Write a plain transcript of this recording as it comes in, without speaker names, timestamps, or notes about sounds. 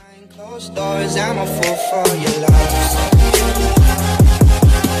Closed doors, I'm a fool for your love.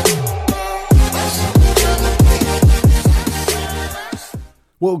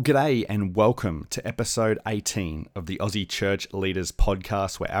 Well, g'day and welcome to episode 18 of the Aussie Church Leaders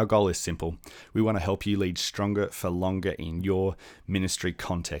Podcast, where our goal is simple. We want to help you lead stronger for longer in your ministry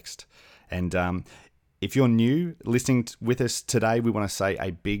context. And if you're new listening with us today, we want to say a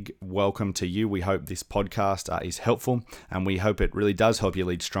big welcome to you. We hope this podcast is helpful, and we hope it really does help you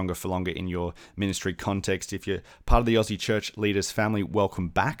lead stronger for longer in your ministry context. If you're part of the Aussie Church Leaders family, welcome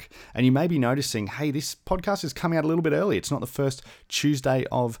back. And you may be noticing, hey, this podcast is coming out a little bit early. It's not the first Tuesday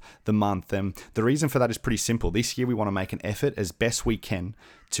of the month. And the reason for that is pretty simple. This year, we want to make an effort as best we can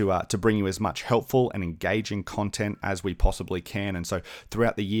to bring you as much helpful and engaging content as we possibly can. And so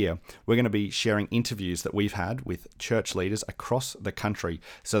throughout the year, we're going to be sharing interviews that we've had with church leaders across the country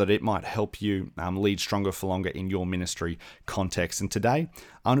so that it might help you lead stronger for longer in your ministry context. And today,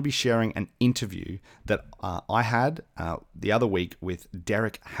 I'm going to be sharing an interview that I had the other week with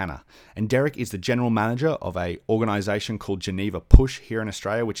Derek Hanna. And Derek is the general manager of an organization called Geneva Push here in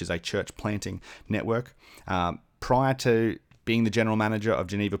Australia, which is a church planting network. Prior to being the general manager of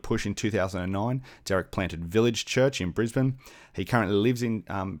Geneva Push in 2009, Derek planted Village Church in Brisbane. He currently lives in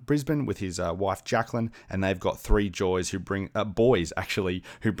Brisbane with his wife Jacqueline, and they've got three boys who bring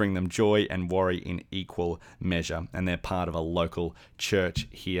them joy and worry in equal measure. And they're part of a local church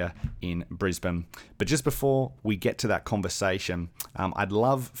here in Brisbane. But just before we get to that conversation, I'd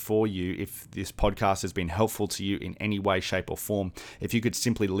love for you, if this podcast has been helpful to you in any way, shape, or form, if you could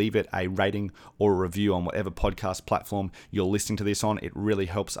simply leave it a rating or a review on whatever podcast platform you're listening to this on. It really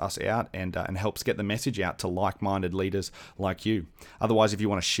helps us out and helps get the message out to like-minded leaders like you. Otherwise, if you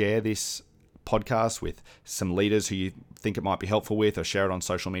want to share this podcast with some leaders who you think it might be helpful with, or share it on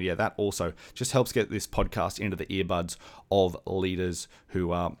social media, that also just helps get this podcast into the earbuds of leaders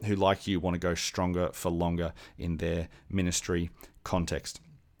who like you want to go stronger for longer in their ministry context.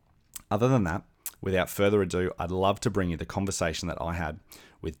 Other than that, without further ado, I'd love to bring you the conversation that I had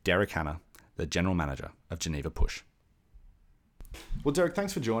with Derek Hanna, the general manager of Geneva Push. Well, Derek,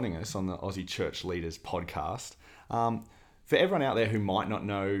 thanks for joining us on the Aussie Church Leaders Podcast. For everyone out there who might not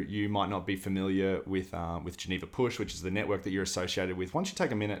know you, might not be familiar with Geneva Push, which is the network that you're associated with, why don't you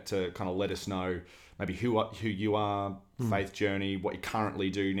take a minute to kind of let us know maybe who you are, faith journey, what you currently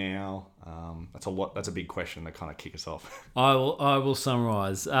do now. That's a big question to kind of kick us off. I will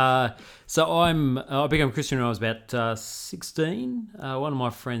summarise. So I became a Christian when I was about 16. One of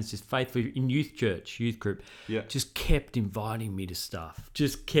my friends, just faithfully in youth group, just kept inviting me to stuff,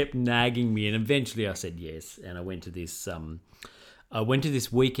 just kept nagging me, and eventually I said yes, and I went to this. I went to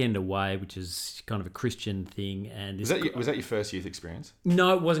this weekend away, which is kind of a Christian thing. And was that your first youth experience?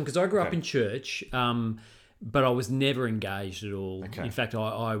 No, it wasn't, because I grew up in church, but I was never engaged at all. Okay. In fact,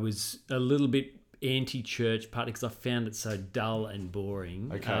 I was a little bit anti-church, partly because I found it so dull and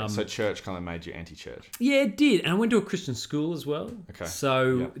boring. Okay, so church kind of made you anti-church. Yeah, it did. And I went to a Christian school as well. Okay.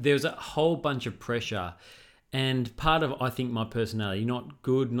 So there was a whole bunch of pressure. And part of, I think, my personality, not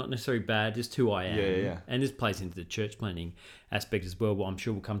good, not necessarily bad, just who I am. Yeah. And this plays into the church planting aspect as well, what I'm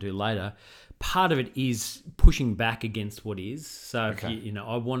sure we'll come to later. Part of it is pushing back against what is. So, if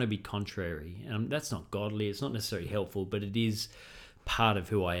I want to be contrary. And that's not godly, it's not necessarily helpful, but it is part of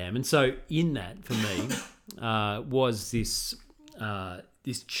who I am. And so in that, for me, was this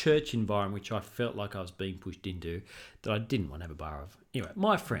church environment which I felt like I was being pushed into, that I didn't want to have a bar of. Anyway,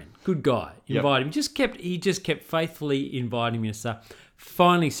 my friend, good guy, invited me. He just kept faithfully inviting me to stuff.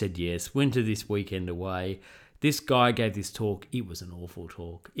 Finally said yes. Went to this weekend away. This guy gave this talk. It was an awful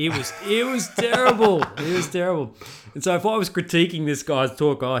talk. It was terrible. It was terrible. And so if I was critiquing this guy's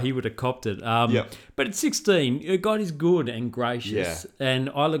talk, he would have copped it. But at 16, God is good and gracious. Yeah. And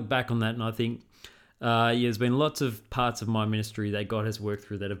I look back on that and I think, there's been lots of parts of my ministry that God has worked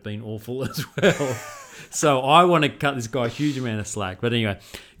through that have been awful as well. So I want to cut this guy a huge amount of slack. But anyway,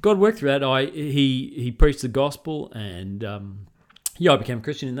 God worked through that. He preached the gospel, and I became a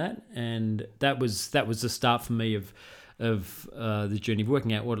Christian in that. And that was the start for me of the journey of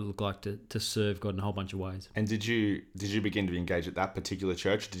working out what it looked like to serve God in a whole bunch of ways. And did you begin to engage at that particular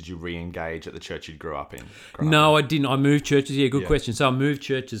church? Or did you re-engage at the church you grew up in? I didn't. I moved churches. Yeah, good question. So I moved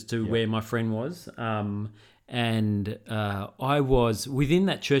churches to where my friend was. And I was within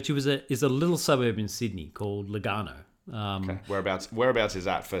that church. It is a little suburb in Sydney called Lugano. Okay. Whereabouts is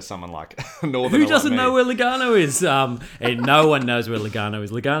that for someone like Northern? Who doesn't know where Lugano is? And no one knows where Lugano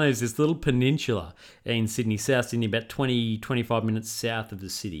is. Lugano is this little peninsula in Sydney, South Sydney, about 20-25 minutes south of the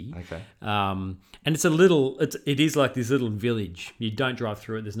city. Okay. And it is like this little village. You don't drive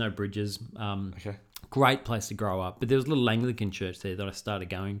through it. There's no bridges. Okay. Great place to grow up. But there was a little Anglican church there that I started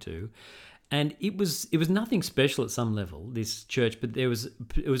going to. And it was nothing special at some level, this church, but it was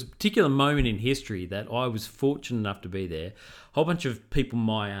a particular moment in history that I was fortunate enough to be there. A whole bunch of people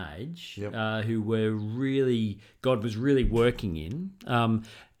my age who were really, God was really working in.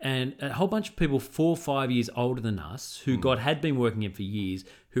 And a whole bunch of people 4 or 5 years older than us who God had been working in for years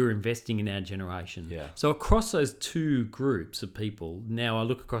who are investing in our generation. Yeah. So across those two groups of people, now I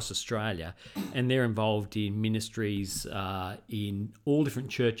look across Australia and they're involved in ministries in all different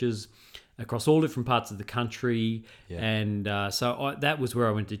churches, across all different parts of the country. Yeah. And that was where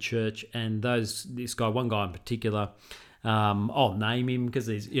I went to church. And one guy in particular, I'll name him because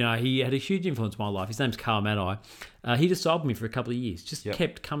he had a huge influence on my life. His name's Carl Maddai. He discipled me for a couple of years, just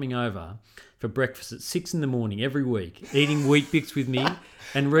kept coming over for breakfast at 6 a.m. every week, eating Weet-Bix with me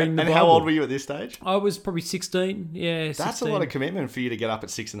and reading the Bible. And how old were you at this stage? I was probably 16. Yeah, 16. That's a lot of commitment for you to get up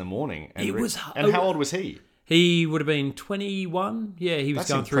at 6 a.m. And how old was he? He would have been 21. Yeah, he was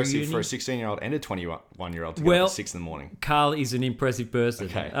going through uni. That's impressive for a 16-year-old and a 21-year-old to get up at 6 a.m. Carl is an impressive person.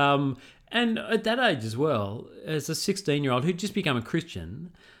 Okay. And at that age as well, as a 16-year-old who'd just become a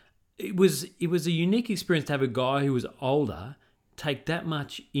Christian, it was a unique experience to have a guy who was older take that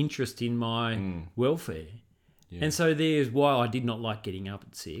much interest in my welfare. Yeah. And so there's why I did not like getting up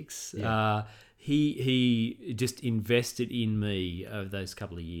at 6. Yeah. He just invested in me over those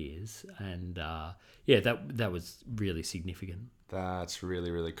couple of years, and that was really significant. That's really,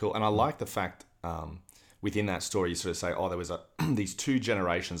 really cool. And I like the fact within that story you sort of say, there was these two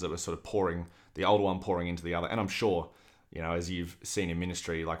generations that were sort of pouring, the older one pouring into the other. And I'm sure, as you've seen in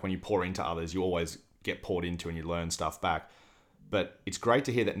ministry, like when you pour into others, you always get poured into and you learn stuff back. But it's great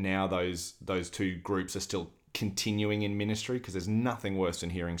to hear that now those two groups are still continuing in ministry, because there's nothing worse than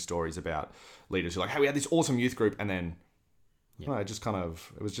hearing stories about leaders who are like, hey, we had this awesome youth group, and then it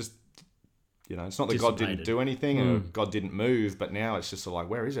was just, it's not that God didn't do anything and God didn't move, but now it's just sort of like,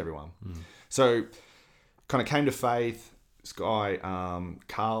 where is everyone? So kind of came to faith. This guy,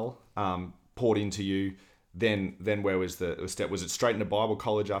 Carl, poured into you. Then where was the step? Was it straight into Bible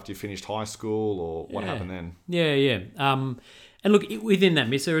college after you finished high school, or what happened then? Yeah. And look, within that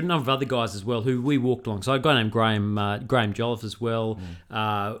mix, there are a number of other guys as well who we walked alongside. A guy named Graham Jolliffe as well.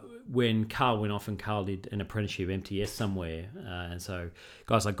 When Carl went off and Carl did an apprenticeship MTS somewhere. And so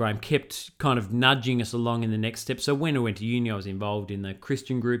guys like Graham kept kind of nudging us along in the next step. So when I went to uni, I was involved in the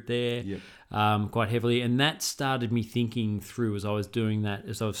Christian group there quite heavily. And that started me thinking through as I was doing that,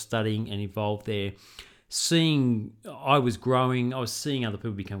 as I was studying and involved there. I was growing, I was seeing other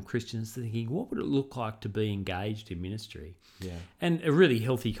people become Christians, thinking, what would it look like to be engaged in ministry? Yeah. And a really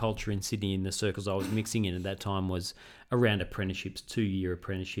healthy culture in Sydney in the circles I was mixing in at that time was around apprenticeships, 2-year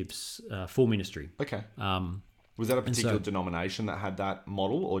apprenticeships for ministry. Okay. Was that a particular denomination that had that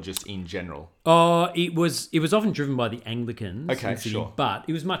model, or just in general? It was often driven by the Anglicans. Okay, in Sydney, sure. But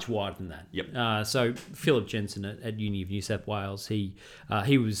it was much wider than that. Yep. So Philip Jensen at Uni of New South Wales, he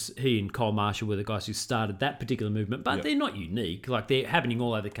and Cole Marshall were the guys who started that particular movement. But they're not unique. Like, they're happening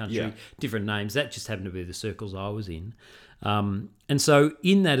all over the country, different names. That just happened to be the circles I was in. And so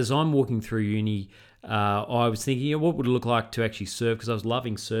in that, as I'm walking through uni, I was thinking, what would it look like to actually serve? Because I was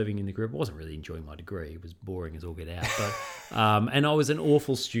loving serving in the group. I wasn't really enjoying my degree. It was boring as all get out. But and I was an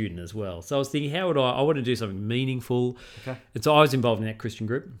awful student as well. So I was thinking, how would I want to do something meaningful. Okay. And so I was involved in that Christian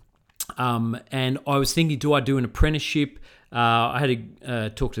group. And I was thinking, do I do an apprenticeship? I had to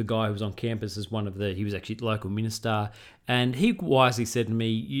talk to the guy who was on campus as he was actually local minister. And he wisely said to me,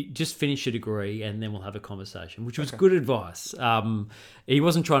 you just finish your degree and then we'll have a conversation, which was good advice. He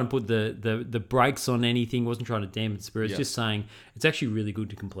wasn't trying to put the brakes on anything, wasn't trying to dampen the spirits, just saying it's actually really good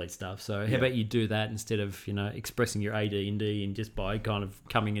to complete stuff. So how about you do that instead of, expressing your AD&D and just by kind of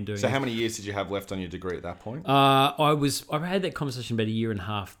coming and doing it. So how many years did you have left on your degree at that point? I had that conversation about 1.5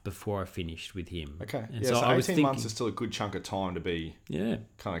 years before I finished with him. Okay. And so I was 18 months is still a good chunk of time to be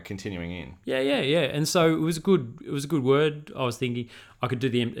kind of continuing in. Yeah. And so it was a good word. I was thinking I could do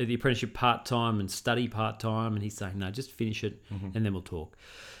the apprenticeship part-time and study part-time, and he's saying, no, just finish it and then we'll talk.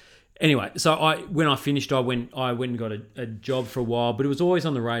 Anyway, so when I finished, I went and got a job for a while, but it was always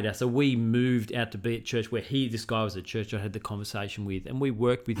on the radar. So we moved out to be at church where this guy was at church I had the conversation with, and we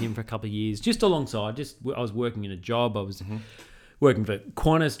worked with him for a couple of years, just alongside. I was working in a job. I was working for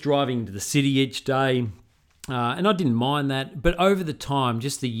Qantas, driving to the city each day. And I didn't mind that, but over the time,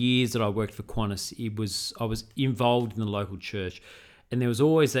 just the years that I worked for Qantas, I was involved in the local church, and there was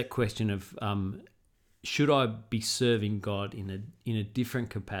always that question of should I be serving God in a different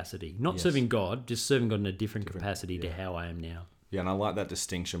capacity? Not serving God, just serving God in a different capacity to how I am now. Yeah, and I like that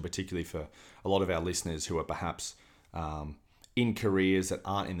distinction, particularly for a lot of our listeners who are perhaps in careers that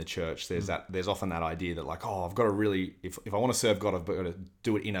aren't in the church, there's often that idea that like, oh, I've got to really, if I want to serve God, I've got to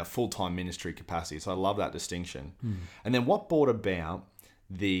do it in a full-time ministry capacity. So I love that distinction. And then what brought about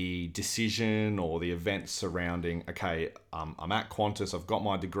the decision or the events surrounding, okay, I'm at Qantas, I've got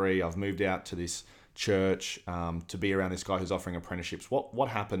my degree, I've moved out to this church to be around this guy who's offering apprenticeships. What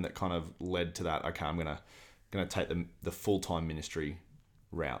happened that kind of led to that? Okay, I'm gonna take the full-time ministry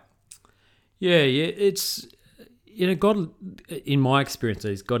route. Yeah, it's God. In my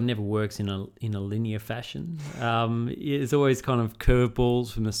experience, God never works in a linear fashion. There's always kind of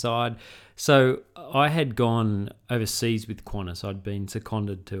curveballs from the side. So I had gone overseas with Qantas. I'd been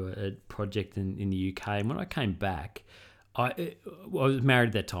seconded to a project in the UK, and when I came back, I was married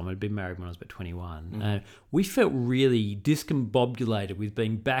at that time. I'd been married when I was about 21. We felt really discombobulated with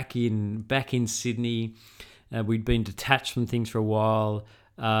being back in Sydney. We'd been detached from things for a while.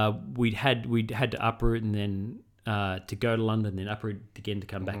 We'd had to uproot and then to go to London, then uproot again to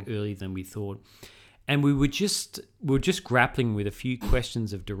come back earlier than we thought. And we were just grappling with a few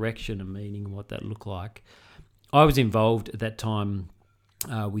questions of direction and meaning and what that looked like. I was involved at that time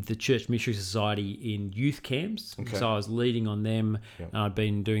with the Church Missionary Society in youth camps. Okay. So I was leading on them, and I'd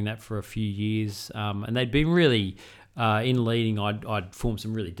been doing that for a few years. And they'd been really, in leading, I'd formed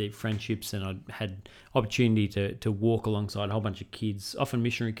some really deep friendships, and I'd had opportunity to walk alongside a whole bunch of kids, often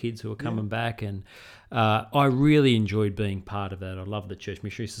missionary kids who were coming back. And I really enjoyed being part of that. I love the Church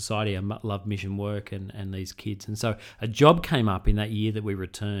Missionary Society. I love mission work and these kids. And so a job came up in that year that we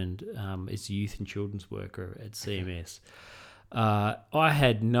returned as youth and children's worker at CMS. I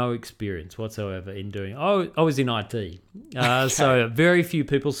had no experience whatsoever in doing. I was in IT, so very few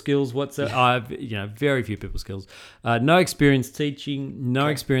people skills whatsoever. Very few people skills. No experience teaching, no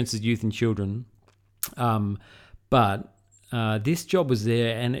experience as youth and children. But this job was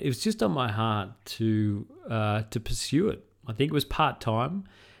there, and it was just on my heart to pursue it. I think it was part-time.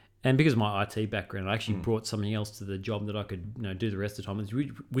 And because of my IT background, I actually brought something else to the job that I could do the rest of the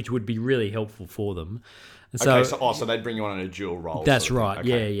time, which would be really helpful for them. And so they'd bring you on in a dual role. That's right.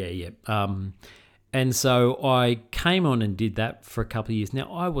 Okay. Yeah. And so I came on and did that for a couple of years.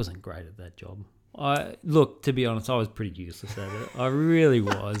 Now, I wasn't great at that job. To be honest, I was pretty useless at it. I really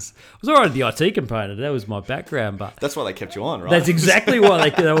was. I was all right at the IT component. That was my background. But that's why they kept you on, right? That's exactly why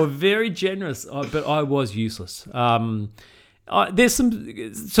they were very generous. But I was useless. There's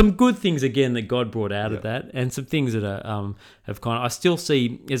some good things again that God brought out of that, and some things that are have kind of I still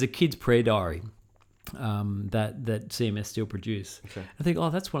see as a kid's prayer diary that CMS still produce. Okay. I think,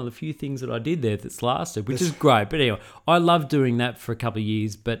 that's one of the few things that I did there that's lasted, which is great. But anyway, I loved doing that for a couple of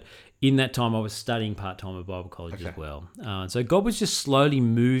years, but in that time I was studying part-time at Bible college as well. So God was just slowly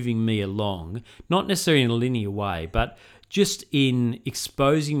moving me along, not necessarily in a linear way, but just in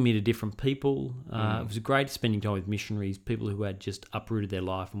exposing me to different people. It was great spending time with missionaries, people who had just uprooted their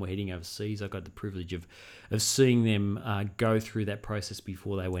life and were heading overseas. I got the privilege of seeing them go through that process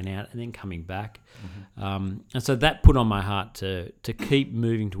before they went out and then coming back. And so that put on my heart to keep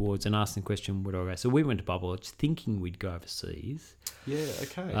moving towards and asking the question, where do I go? So we went to Bible college thinking we'd go overseas. Yeah,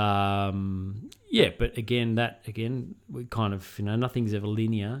 okay. But again, we kind of, nothing's ever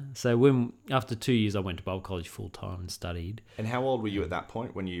linear. So after 2 years, I went to Bible college full time and studied. And how old were you at that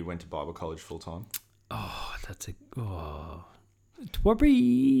point when you went to Bible college full time?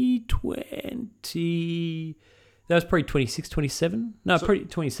 Probably 20. That was probably 26, 27. No, probably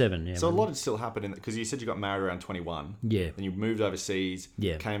 27. Yeah. So a lot had still happened because you said you got married around 21. Yeah. Then you moved overseas.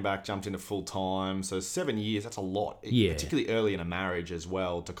 Yeah. Came back, jumped into full time. So 7 years. That's a lot. Yeah. Particularly early in a marriage as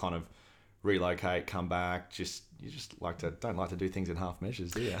well, to kind of relocate, come back. You just don't like to do things in half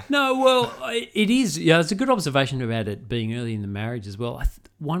measures, do you? No, well, it is. Yeah, it's a good observation about it being early in the marriage as well.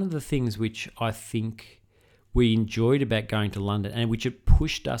 One of the things which I think we enjoyed about going to London, and which it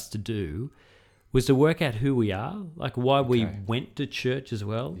pushed us to do, was to work out who we are, like why we went to church as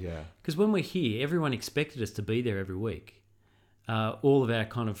well. Yeah. Because when we're here, everyone expected us to be there every week. All of our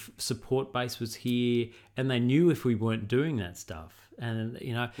kind of support base was here, and they knew if we weren't doing that stuff. And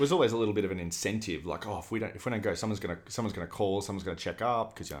it was always a little bit of an incentive, like, if we don't go, someone's gonna call, someone's gonna check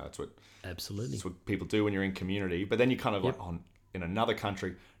up, because that's what people do when you're in community. But then you kind of in another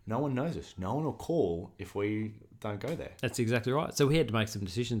country, no one knows us. No one will call if we don't go there. That's exactly right. So we had to make some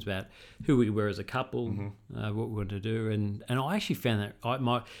decisions about who we were as a couple, what we wanted to do, and I actually found that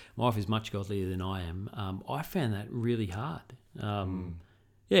my wife is much godlier than I am. I found that really hard.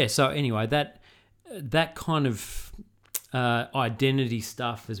 So anyway, that kind of identity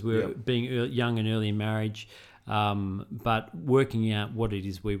stuff as we're being young and early in marriage, but working out what it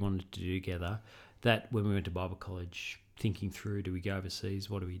is we wanted to do together. That when we went to Bible college, thinking through, do we go overseas?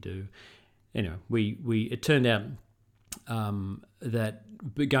 What do we do? Anyway, it turned out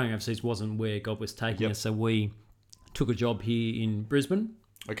that going overseas wasn't where God was taking us. So we took a job here in Brisbane.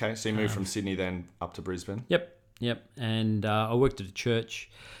 Okay, so you moved from Sydney then up to Brisbane. Yep. And I worked at a church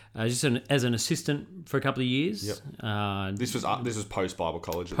just as an assistant for a couple of years. Yep. This was post Bible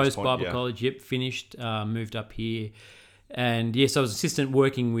college. Post Bible college. Yep. Finished. Moved up here, and yes, I was assistant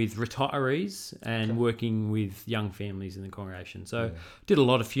working with retirees and working with young families in the congregation. So did a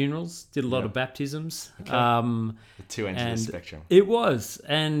lot of funerals, did a lot of baptisms. Okay. The two ends of the spectrum. It was,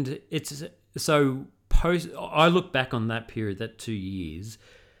 and it's so post. I look back on that period, that 2 years,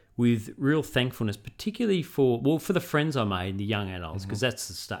 with real thankfulness, particularly for the friends I made, the young adults, because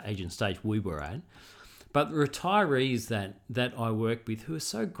that's the age and stage we were at. But the retirees that I worked with who are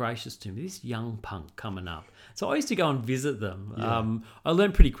so gracious to me, this young punk coming up. So I used to go and visit them. Yeah. I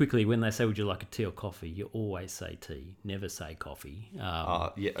learned pretty quickly when they say, would you like a tea or coffee? You always say tea, never say coffee.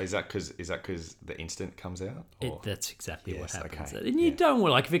 Is that because the instant comes out? That's exactly what happens. Okay. And you don't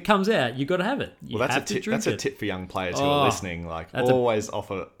want, like, if it comes out, you've got to have it. That's a tip for young players who are listening. Like, always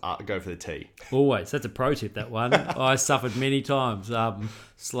offer, go for the tea. Always. That's a pro tip, that one. I suffered many times.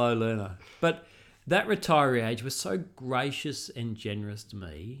 Slow learner. But that retiree age was so gracious and generous to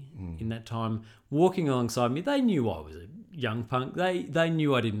me in that time, walking alongside me. They knew I was a young punk. They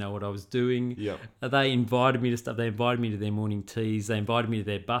knew I didn't know what I was doing. Yep. They invited me to stuff. They invited me to their morning teas. They invited me to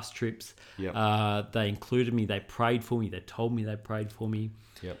their bus trips. Yep. They included me. They prayed for me. They told me they prayed for me.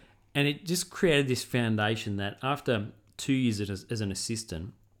 Yep. And it just created this foundation that after 2 years as an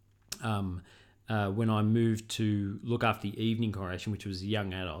assistant, when I moved to look after the evening congregation, which was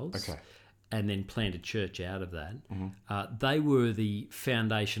young adults, and then planned a church out of that, they were the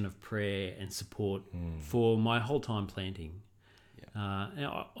foundation of prayer and support for my whole time planting. And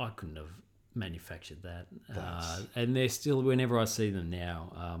I couldn't have manufactured that. And they're still, whenever I see them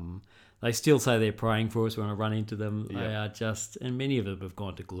now, they still say they're praying for us when I run into them. Yep. They are just, and many of them have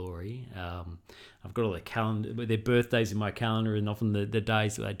gone to glory. I've got all their birthdays in my calendar, and often the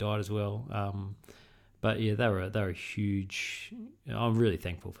days that they died as well. But yeah, they were huge. I'm really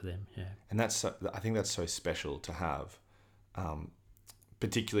thankful for them. Yeah, and I think that's so special to have,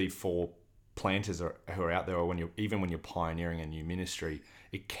 particularly for planters who are out there, or when you're pioneering a new ministry,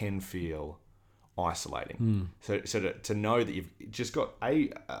 it can feel isolating. So to know that you've just got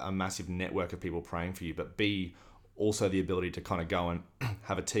a massive network of people praying for you, but B, also the ability to kind of go and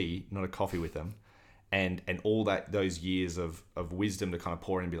have a tea, not a coffee with them. And all those years of wisdom to kind of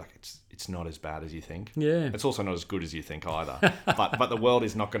pour in and be like, it's not as bad as you think. Yeah. It's also not as good as you think either. but the world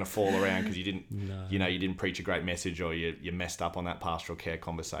is not going to fall around because you didn't, you didn't preach a great message, or you messed up on that pastoral care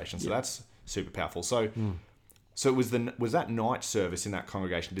conversation. So that's super powerful. So was that night service in that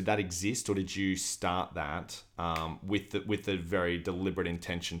congregation? Did that exist, or did you start that with the very deliberate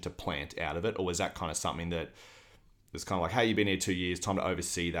intention to plant out of it, or was that kind of something that it's kind of like, hey, you've been here 2 years, time to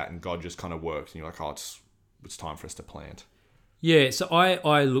oversee that, and God just kind of works, and you're like, it's time for us to plant. Yeah, so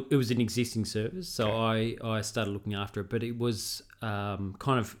I look. It was an existing service, so I started looking after it, but it was kind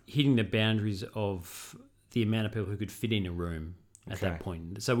of hitting the boundaries of the amount of people who could fit in a room at that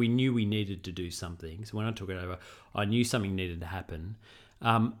point. So we knew we needed to do something. So when I took it over, I knew something needed to happen.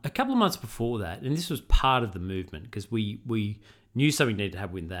 A couple of months before that, and this was part of the movement, because we knew something needed to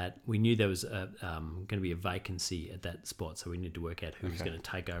happen with that. We knew there was going to be a vacancy at that spot, so we needed to work out who was going to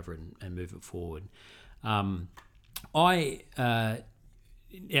take over and move it forward. Mark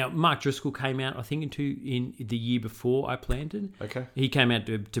Driscoll came out, I think, in the year before I planted. Okay. He came out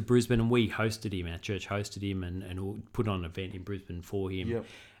to Brisbane, and we hosted him. Our church hosted him and put on an event in Brisbane for him. Yep.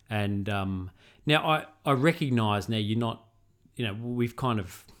 And now I recognise now you're not, we've kind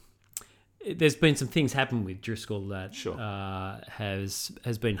of, there's been some things happen with Driscoll that has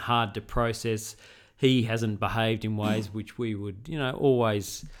been hard to process. He hasn't behaved in ways which we would,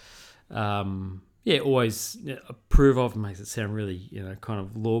 always approve of. Makes it sound really, kind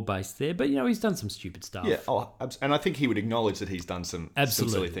of law-based there. But, he's done some stupid stuff. Yeah, and I think he would acknowledge that he's done some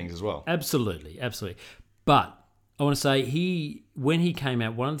silly things as well. Absolutely. But I want to say when he came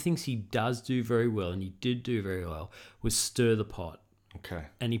out, one of the things he does do very well, and he did do very well, was stir the pot. Okay.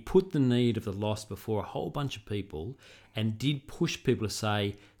 And he put the need of the lost before a whole bunch of people, and did push people to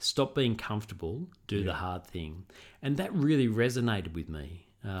say, stop being comfortable, do the hard thing. And that really resonated with me.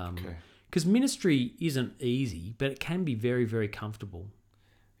 Because ministry isn't easy, but it can be very, very comfortable.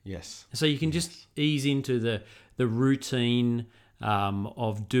 Yes. So you can just ease into the routine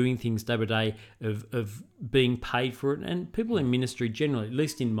of doing things day by day, of being paid for it. And people in ministry generally, at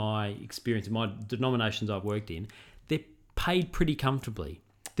least in my experience, in my denominations I've worked in, they're paid pretty comfortably.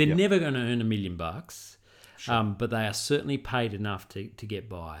 They're never going to earn $1 million, but they are certainly paid enough to get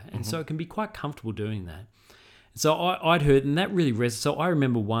by. And so it can be quite comfortable doing that. So I'd heard, and that really resonated. So I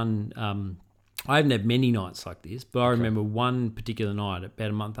remember one. I haven't had many nights like this, but I remember one particular night, about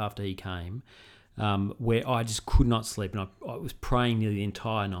a month after he came, where I just could not sleep, and I was praying nearly the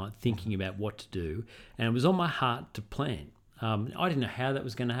entire night, thinking about what to do, and it was on my heart to plant. I didn't know how that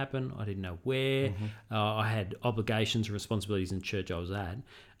was going to happen. I didn't know where. I had obligations and responsibilities in the church I was at.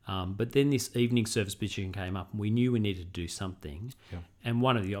 But then this evening service position came up, and we knew we needed to do something. Yeah. And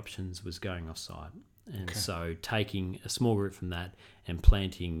one of the options was going off-site. And so taking a small group from that and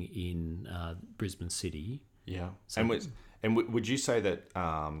planting in Brisbane City. Yeah. So would you say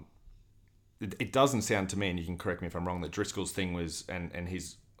that it doesn't sound to me, and you can correct me if I'm wrong, that Driscoll's thing was and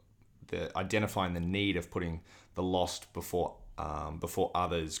his identifying the need of putting the lost before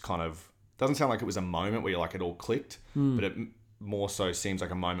others kind of doesn't sound like it was a moment where it all clicked, but it more so seems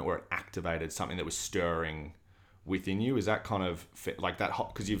like a moment where it activated something that was stirring within you. Is that kind of like that?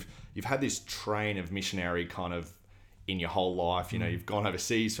 Because you've had this train of missionary kind of in your whole life. You've gone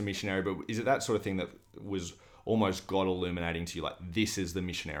overseas for missionary, but is it that sort of thing that was almost God illuminating to you, like, this is the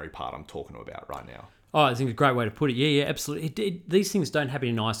missionary part I'm talking about right now? Oh, I think it's a great way to put it. Yeah, absolutely. These things don't happen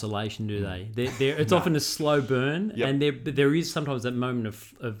in isolation, do they? It's often a slow burn, and there is sometimes that moment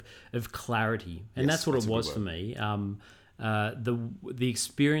of clarity, and that's what it was for me. The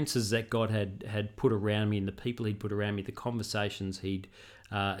experiences that God had put around me, and the people He'd put around me, the conversations He'd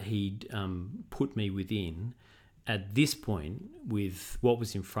put me within. At this point, with what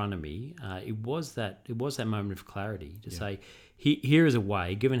was in front of me, it was that moment of clarity to say, here is a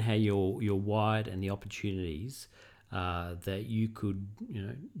way, given how you're wired and the opportunities, that you could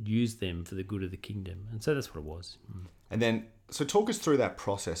use them for the good of the kingdom. And so that's what it was. And then, so talk us through that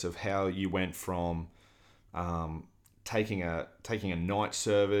process of how you went from taking a night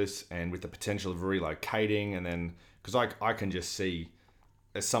service and with the potential of relocating, and then, because I can just see,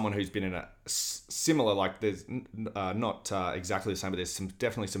 as someone who's been in a similar, like, there's not exactly the same, but there's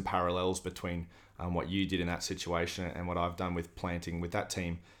definitely some parallels between what you did in that situation and what I've done with planting with that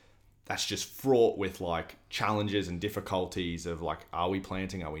team. That's just fraught with like challenges and difficulties of like, are we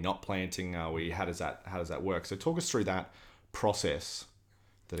planting? Are we not planting? How does that work? So talk us through that process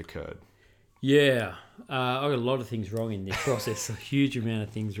that occurred. Yeah, I got a lot of things wrong in this process, a huge amount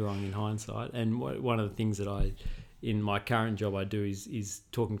of things wrong in hindsight. And one of the things that in my current job I do is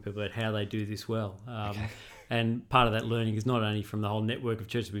talking to people about how they do this well. And part of that learning is not only from the whole network of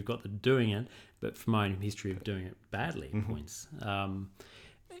churches we've got that are doing it, but from my own history of doing it badly at points. So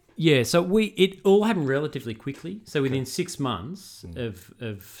it all happened relatively quickly. So within 6 months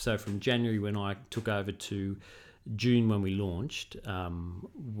so from January when I took over to June when we launched,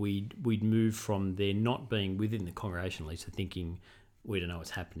 we'd moved from there not being within the congregation lease to thinking we don't know what's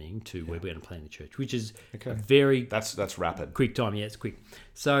happening to where we're going to plant the church, which is a very that's rapid, quick time. Yeah, it's quick.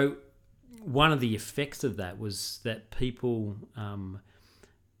 So one of the effects of that was that people,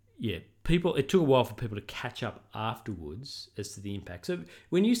 it took a while for people to catch up afterwards as to the impact. So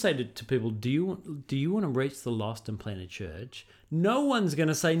when you say to people, do you want to reach the lost and plant a church? No one's going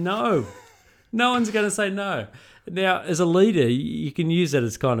to say no. No one's going to say no. Now, as a leader, you can use that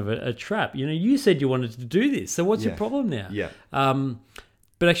as kind of a trap. You said you wanted to do this, so what's your problem now? Yeah.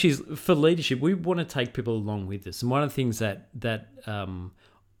 But actually, for leadership, we want to take people along with us. And one of the things that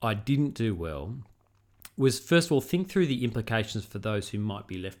I didn't do well was, first of all, think through the implications for those who might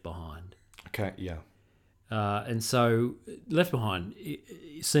be left behind. Okay, yeah. And so left behind,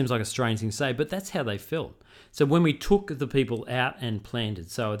 it seems like a strange thing to say, but that's how they felt. So when we took the people out and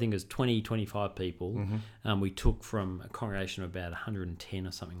planted, so I think it was 20, 25 people, we took from a congregation of about 110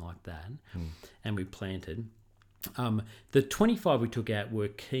 or something like that, and we planted. The 25 we took out were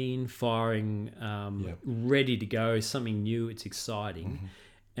keen, firing, ready to go, something new, it's exciting.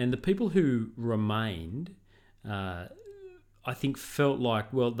 And the people who remained, I think felt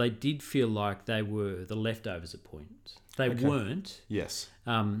like, well, they did feel like they were the leftovers at points. They weren't. Yes.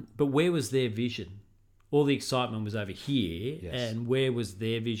 But where was their vision? All the excitement was over here, and where was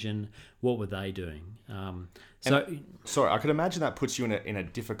their vision? What were they doing? Sorry, I could imagine that puts you in a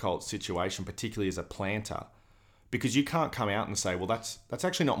difficult situation, particularly as a planter, because you can't come out and say, well, that's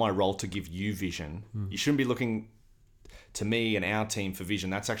actually not my role to give you vision. You shouldn't be looking to me and our team for vision.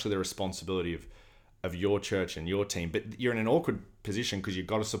 That's actually the responsibility of your church and your team. But you're in an awkward position because you've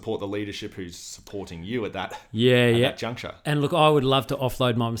got to support the leadership who's supporting you at that that juncture. And look, I would love to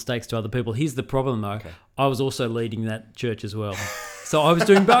offload my mistakes to other people. Here's the problem, though. Okay. I was also leading that church as well. So I was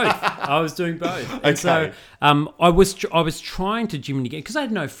doing both. And so I was trying to Jimmy again because I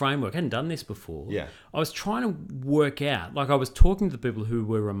had no framework. I hadn't done this before. Yeah. I was trying to work out, like I was talking to the people who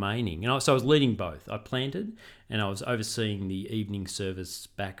were remaining. So I was leading both. I planted and I was overseeing the evening service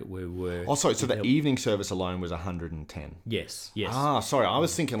back at where we were. Oh, sorry. So the evening service alone was 110? Yes. Ah, sorry. I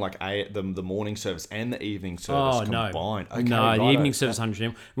was thinking like the morning service and the evening service combined. No. Okay, no, the evening service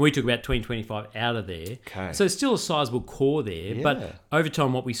 110. We took about 25 out of there. Okay. So it's still a sizable core there. Yeah. But over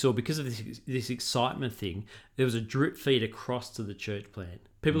time, what we saw, because of this excitement thing, there was a drip feed across to the church plan.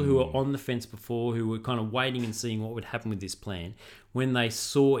 People who were on the fence before, who were kind of waiting and seeing what would happen with this plan, when they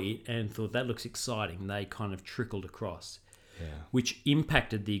saw it and thought, that looks exciting, they kind of trickled across, which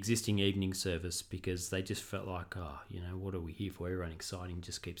impacted the existing evening service because they just felt like, what are we here for? Everyone exciting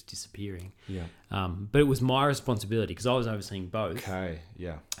just keeps disappearing. Yeah. But it was my responsibility, because I was overseeing both,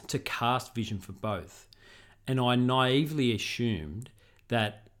 to cast vision for both. And I naively assumed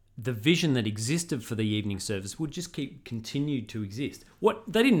that the vision that existed for the evening service would just continue to exist.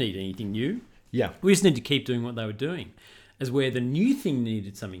 They didn't need anything new. Yeah. We just need to keep doing what they were doing. As where the new thing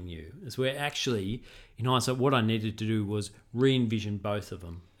needed something new. As where actually, in hindsight, what I needed to do was re-envision both of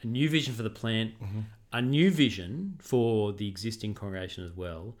them. A new vision for the plant, a new vision for the existing congregation as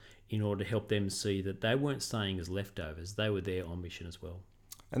well, in order to help them see that they weren't staying as leftovers. They were there on mission as well.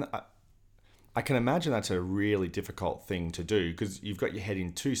 And I can imagine that's a really difficult thing to do because you've got your head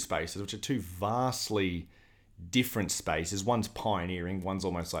in two spaces, which are two vastly different spaces. One's pioneering, one's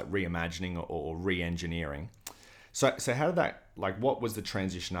almost like reimagining or re-engineering. So how did that, like, what was the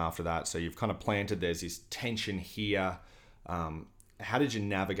transition after that? So you've kind of planted, there's this tension here. How did you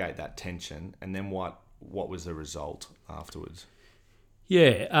navigate that tension? And then what was the result afterwards?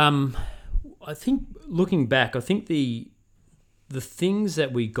 Yeah, I think looking back, I think the things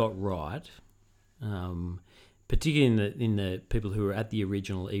that we got right, particularly in the people who were at the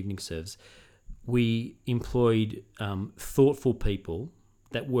original evening service, we employed thoughtful people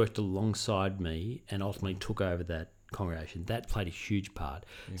that worked alongside me and ultimately took over that congregation. That played a huge part.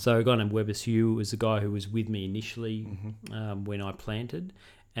 Yeah. So a guy named Webber Hugh was the guy who was with me initially when I planted,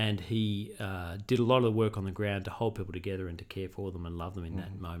 and he did a lot of the work on the ground to hold people together and to care for them and love them in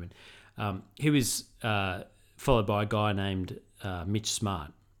that moment. He was followed by a guy named Mitch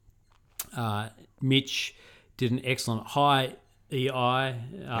Smart. Mitch did an excellent high EI,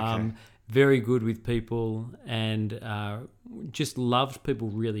 very good with people, and just loved people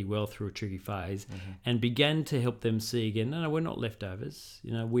really well through a tricky phase, and began to help them see again, no, we're not leftovers.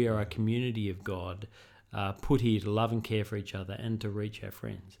 We are a community of God, put here to love and care for each other and to reach our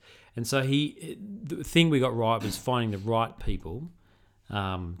friends. And so the thing we got right was finding the right people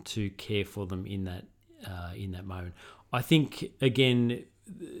to care for them in that moment. I think, again,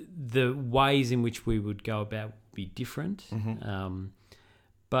 the ways in which we would go about would be different.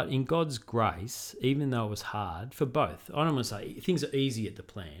 But in God's grace, even though it was hard for both, I don't want to say things are easy at the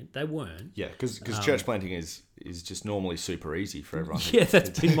plant. They weren't. Yeah, because church planting is just normally super easy for everyone. Yeah,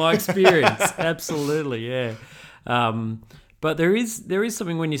 that's been my experience. Absolutely, yeah. But there is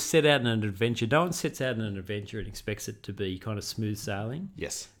something when you set out on an adventure. No one sets out on an adventure and expects it to be kind of smooth sailing.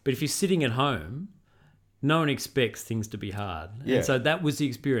 Yes. But if you're sitting at home, no one expects things to be hard. Yeah. And so that was the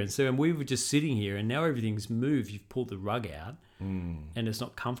experience. So, and we were just sitting here, and now everything's moved. You've pulled the rug out, and it's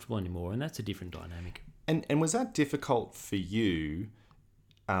not comfortable anymore, and that's a different dynamic. And was that difficult for you,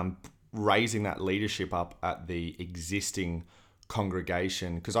 raising that leadership up at the existing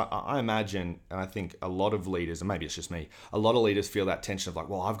congregation? Because I imagine, and I think a lot of leaders, and maybe it's just me, a lot of leaders feel that tension of like,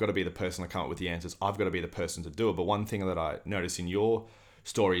 well, I've got to be the person to come up with the answers. I've got to be the person to do it. But one thing that I noticed in your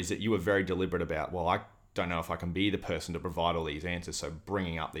story is that you were very deliberate about, well, I don't know if I can be the person to provide all these answers, so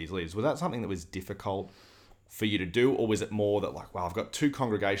bringing up these leaders. Was that something that was difficult for you to do, or was it more that like, well, I've got two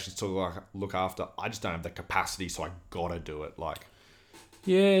congregations to look after, I just don't have the capacity, so I gotta do it? Like,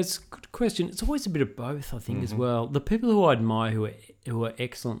 yeah, it's a good question. It's always a bit of both, I think, as well. The people who I admire who are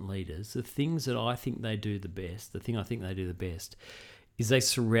excellent leaders, the things that I think they do the best, is they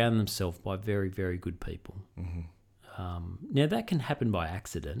surround themselves by very, very good people. Now, that can happen by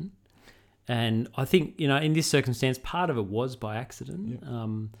accident. And I think, in this circumstance, part of it was by accident.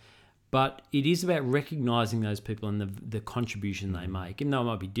 But it is about recognising those people and the contribution they make, even though it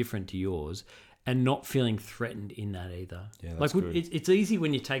might be different to yours, and not feeling threatened in that either. Yeah, that's good. It's easy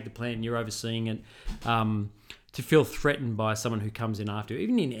when you take the plant and you're overseeing it to feel threatened by someone who comes in after you,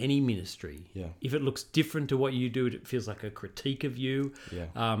 even in any ministry. Yeah. If it looks different to what you do, it feels like a critique of you.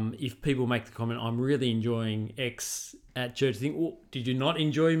 Yeah. If people make the comment, I'm really enjoying X at church think, oh, did you not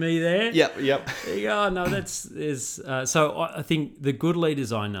enjoy me there? Yep. Yeah, no, so I think the good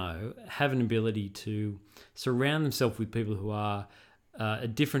leaders I know have an ability to surround themselves with people who are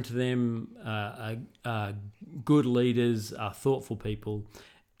different to them, good leaders, thoughtful people,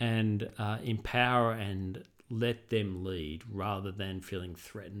 and empower and let them lead rather than feeling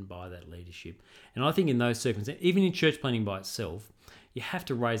threatened by that leadership. And I think in those circumstances, even in church planning by itself, you have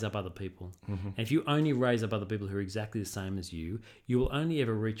to raise up other people. Mm-hmm. And if you only raise up other people who are exactly the same as you will only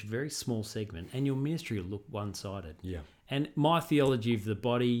ever reach a very small segment and your ministry will look one-sided. Yeah. And my theology of the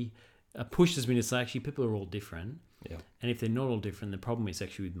body pushes me to say, actually, people are all different. Yeah. And if they're not all different, the problem is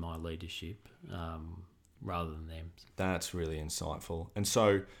actually with my leadership rather than them. That's really insightful. And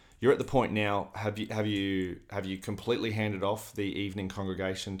so you're at the point now. Have you completely handed off the evening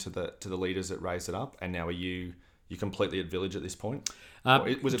congregation to the leaders that raised it up, and now are you completely at Village at this point?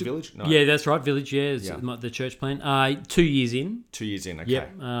 Was it Village? No. Yeah, that's right. Village. Yeah, it's the church plan. 2 years in. 2 years in. Okay.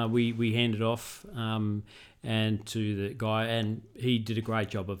 Yep. We handed off and to the guy, and he did a great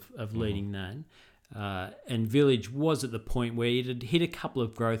job of leading that. And Village was at the point where it had hit a couple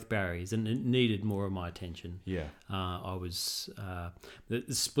of growth barriers and it needed more of my attention. Yeah. I was the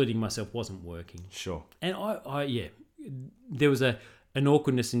splitting myself wasn't working. Sure. And there was an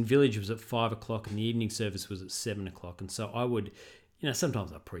awkwardness in Village. It was at 5 o'clock and the evening service was at 7 o'clock. And so I would,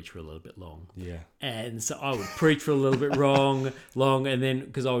 sometimes I preach for a little bit long. Yeah. And so I would preach for a little bit long, and then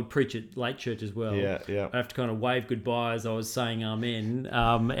because I would preach at late church as well. Yeah. I have to kind of wave goodbye as I was saying amen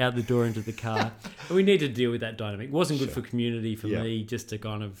out the door into the car. And we need to deal with that dynamic. It wasn't good for community for me just to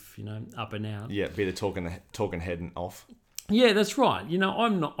kind of, up and out. Yeah, bit of talking head and off. Yeah, that's right.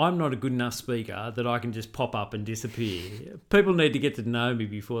 I'm not a good enough speaker that I can just pop up and disappear. People need to get to know me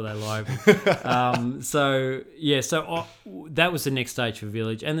before they like me. So that was the next stage for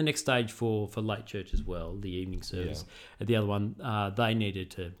Village, and the next stage for late church as well, the evening service. Yeah. The other one, they needed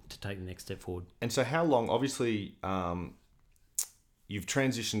to take the next step forward. And so how long, obviously, you've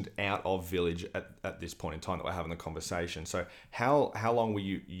transitioned out of Village at this point in time that we're having the conversation. So how long were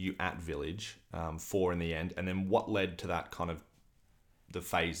you at Village for in the end? And then what led to that kind of the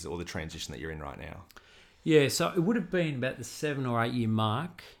phase or the transition that you're in right now? Yeah, so it would have been about the 7 or 8 year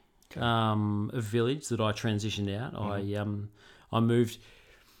mark of Village that I transitioned out. Mm-hmm. I moved.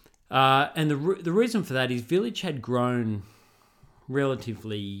 And the reason for that is Village had grown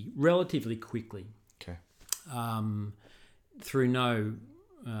relatively quickly. Okay. Through no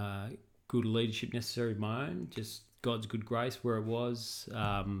good leadership necessarily of my own, just God's good grace where it was.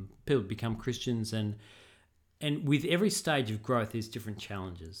 People become Christians, and with every stage of growth, there's different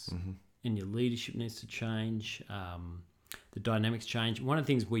challenges, mm-hmm. and your leadership needs to change. The dynamics change. One of the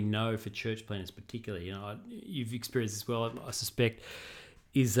things we know for church planners, particularly, you've experienced this well, I suspect,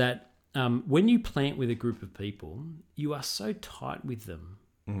 is that when you plant with a group of people, you are so tight with them.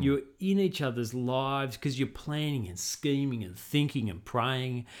 Mm. You're in each other's lives because you're planning and scheming and thinking and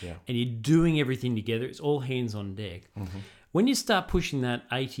praying, and you're doing everything together. It's all hands on deck. Mm-hmm. When you start pushing that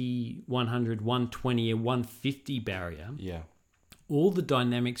 80, 100, 120, or 150 barrier, all the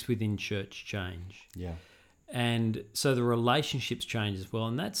dynamics within church change. Yeah. And so the relationships change as well,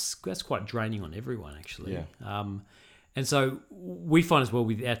 and that's quite draining on everyone, actually. Yeah. And so we find as well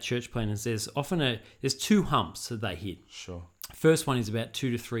with our church planners, there's often there's 2 humps that they hit. Sure. First one is about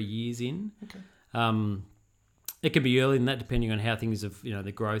 2 to 3 years in. Okay. It could be earlier than that, depending on how things have,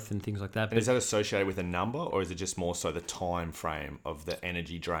 the growth and things like that. And is that associated with a number, or is it just more so the time frame of the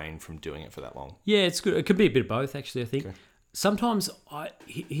energy drain from doing it for that long? Yeah, it's good. It could be a bit of both, actually, I think. Okay. Sometimes,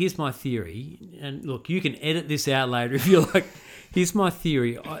 here's my theory, and look, you can edit this out later if you like. Here's my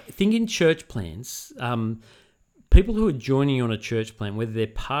theory. I think in church plans, people who are joining on a church plan, whether they're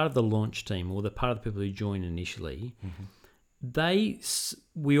part of the launch team or they're part of the people who join initially, mm-hmm.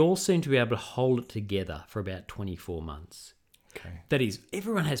 We all seem to be able to hold it together for about 24 months. Okay. That is,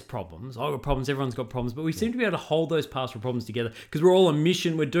 everyone has problems. I've got problems, everyone's got problems, but we seem to be able to hold those pastoral problems together because we're all on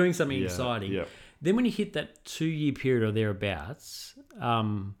mission, we're doing something exciting. Yeah. Then when you hit that 2-year period or thereabouts,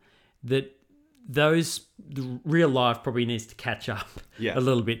 the real life probably needs to catch up a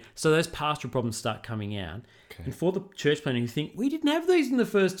little bit. So those pastoral problems start coming out. Okay. And for the church planner who think, we didn't have these in the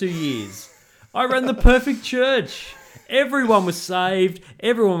first 2 years. I ran the perfect church. Everyone was saved.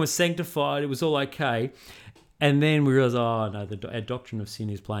 Everyone was sanctified. It was all okay. And then we realised, our doctrine of sin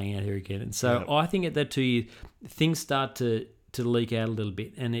is playing out here again. And so I think at that 2 years, things start to leak out a little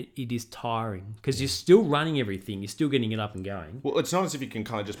bit, and it is tiring because you're still running everything. You're still getting it up and going. Well, it's not as if you can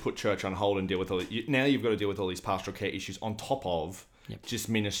kind of just put church on hold and deal with now you've got to deal with all these pastoral care issues on top of just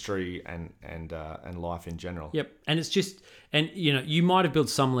ministry and life in general. Yep. And it's just, and you might have built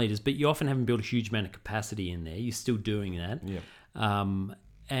some leaders, but you often haven't built a huge amount of capacity in there. You're still doing that. Yeah.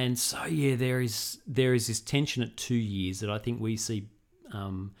 And so there is this tension at 2 years that I think we see.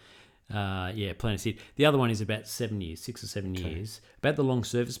 Planet Seed. The other one is about 7 years, 6 or 7 years. About the long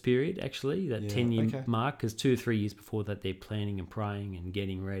service period, actually, that 10-year mark, because 2 or 3 years before that they're planning and praying and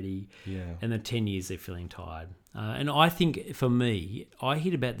getting ready. Yeah. And the 10 years they're feeling tired. And I think for me, I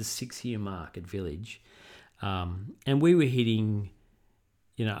hit about the 6-year mark at Village, and we were hitting,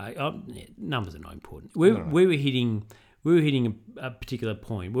 numbers are not important. We were hitting a particular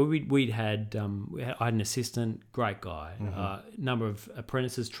point where I had an assistant, great guy, number of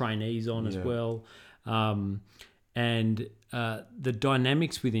apprentices, trainees on as well, and the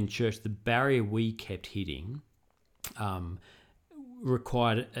dynamics within church, the barrier we kept hitting,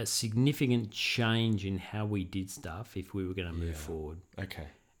 required a significant change in how we did stuff if we were going to move forward. Okay.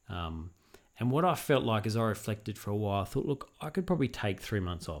 And what I felt like as I reflected for a while, I thought, look, I could probably take 3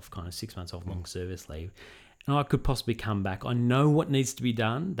 months off, kind of 6 months off long service leave, and I could possibly come back. I know what needs to be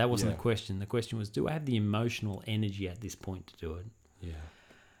done. That wasn't the question. The question was, do I have the emotional energy at this point to do it? Yeah.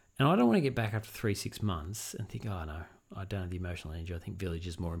 And I don't want to get back after 3-6 months and think, oh, no, I don't have the emotional energy. I think Village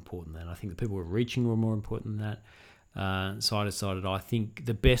is more important than that. I think the people we're reaching were more important than that. So I decided I think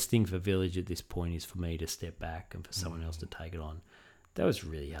the best thing for Village at this point is for me to step back and for someone else to take it on. That was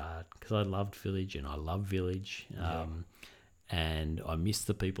really hard because I loved Village and I love Village. And I miss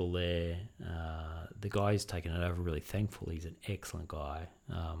the people there. The guy who's taken it over, really thankful. He's an excellent guy.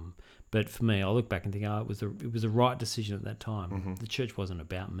 But for me, I look back and think, it was the right decision at that time. The church wasn't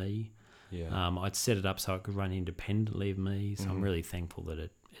about me. Yeah. I'd set it up so it could run independently of me. So I'm really thankful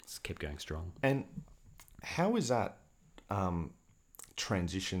that it's kept going strong. And how is that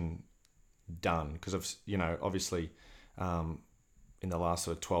transition done? Because obviously, in the last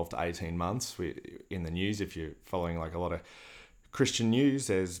sort of 12 to 18 months, in the news, if you're following like a lot of Christian news,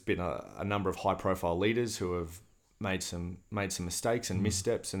 there's been a number of high-profile leaders who have made some mistakes and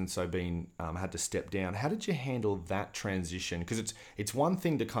missteps, and so had to step down. How did you handle that transition? Because it's one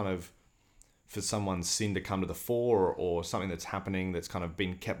thing to kind of, for someone's sin to come to the fore, or something that's happening that's kind of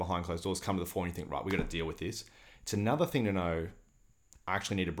been kept behind closed doors come to the fore, and you think, right, we've got to deal with this. It's another thing to know, I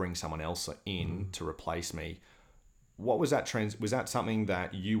actually need to bring someone else in to replace me. What was that was that something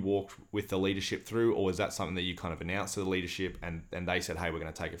that you walked with the leadership through, or was that something that you kind of announced to the leadership and they said, hey, we're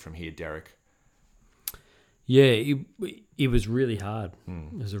going to take it from here, Derek? Yeah, it was really hard.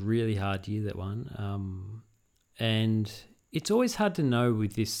 It was a really hard year, that one. And it's always hard to know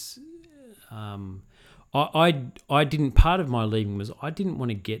with this. I didn't, part of my leaving was I didn't want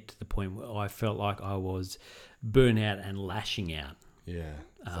to get to the point where I felt like I was burnout and lashing out. Yeah.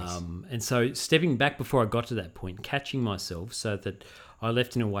 And so stepping back before I got to that point, catching myself so that I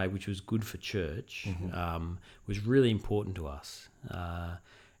left in a way which was good for church, was really important to us.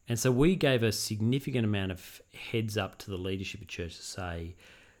 And so we gave a significant amount of heads up to the leadership of church to say,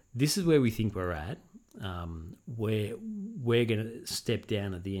 this is where we think we're at. We're going to step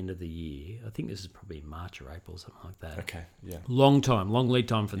down at the end of the year. I think this is probably March or April, something like that. Okay, yeah. Long lead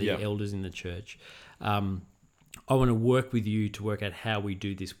time for the elders in the church. I want to work with you to work out how we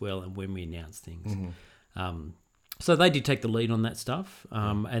do this well and when we announce things. So they did take the lead on that stuff,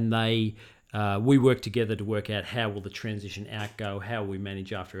 and we worked together to work out how will the transition out go, how we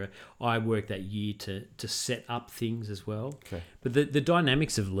manage after it. I worked that year to set up things as well. Okay. But the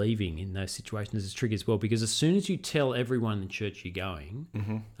dynamics of leaving in those situations is tricky as well, because as soon as you tell everyone in the church you're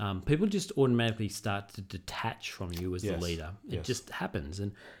going, people just automatically start to detach from you as the leader. It just happens,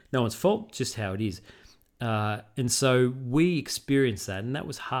 and no one's fault, just how it is. And so we experienced that, and that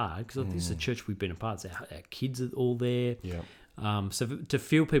was hard because this is a church we've been a part of. Our kids are all there. Yeah. So to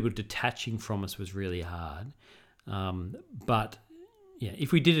feel people detaching from us was really hard. But yeah,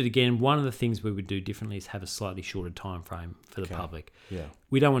 if we did it again, one of the things we would do differently is have a slightly shorter time frame for the public. Yeah.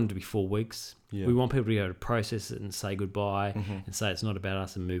 We don't want it to be 4 weeks. Yeah. We want people to be able to process it and say goodbye and say it's not about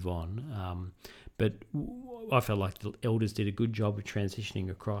us and move on. But I felt like the elders did a good job of transitioning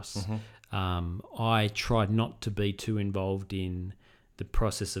across. I tried not to be too involved in the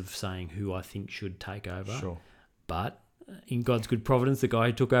process of saying who I think should take over. Sure. But in God's good providence, the guy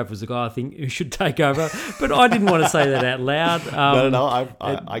who took over was the guy I think who should take over. But I didn't want to say that out loud. No,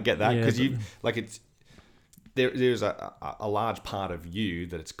 I get that, because there's a large part of you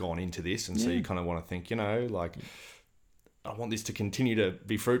that it's gone into this, and so you kind of want to think, I want this to continue to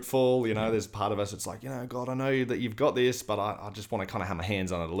be fruitful. There's part of us that's like, God, I know that you've got this, but I just want to kind of have my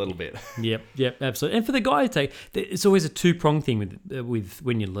hands on it a little bit. Yep, absolutely. And for the guy to take, it's always a two-pronged thing with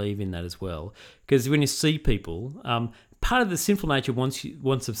when you leave in that as well. Because when you see people, part of the sinful nature wants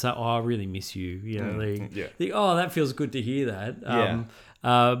to say, "Oh, I really miss you." Oh, that feels good to hear that.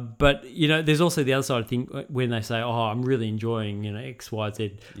 But there's also the other side of things when they say, "Oh, I'm really enjoying X, Y,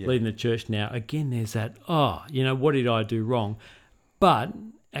 Z leading the church now." Again, there's that. Oh, what did I do wrong? But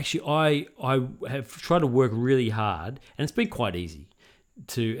actually, I have tried to work really hard, and it's been quite easy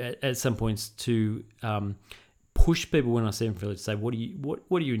to at some points to push people when I see them for it to say, "What are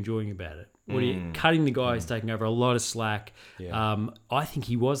you enjoying about it? What are you cutting the guy who's taking over a lot of slack?" I think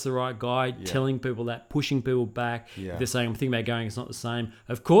he was the right guy, telling people that, pushing people back. If they're saying, "I'm thinking about going, it's not the same."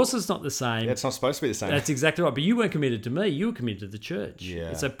 Of course it's not the same. It's not supposed to be the same. That's exactly right. But you weren't committed to me. You were committed to the church.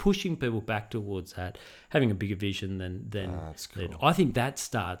 Yeah. So pushing people back towards that, having a bigger vision than that's cool. I think that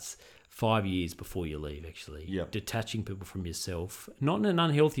starts 5 years before you leave, actually. Yep. Detaching people from yourself, not in an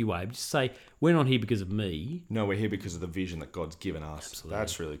unhealthy way, but just say, we're not here because of me. No, we're here because of the vision that God's given us. Absolutely.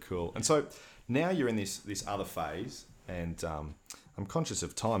 That's really cool. And so now you're in this other phase, and I'm conscious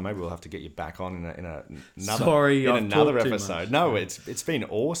of time. Maybe we'll have to get you back on in another episode. No, it's been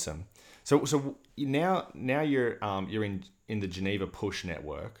awesome. So now you're in the Geneva Push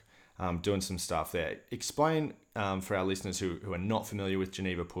network, doing some stuff there. Explain for our listeners who are not familiar with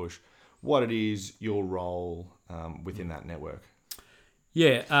Geneva Push, what it is, your role within that network.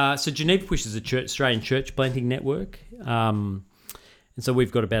 Yeah, so Geneva Push is a Australian church planting network. And so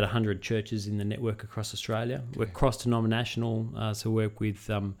we've got about 100 churches in the network across Australia. Okay. We're cross-denominational, so we work with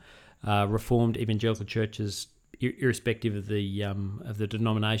Reformed evangelical churches, irrespective of the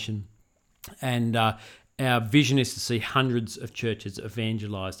denomination. And our vision is to see hundreds of churches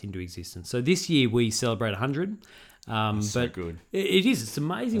evangelised into existence. So this year we celebrate 100. So good. It is. It's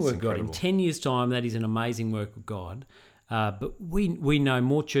amazing work of God. Incredible. In 10 years' time, that is an amazing work of God. But we know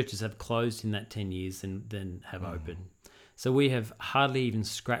more churches have closed in that 10 years than have opened. So we have hardly even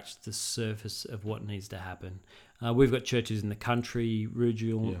scratched the surface of what needs to happen. We've got churches in the country,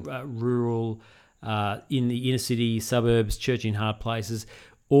 rural, in the inner city, suburbs, church in hard places,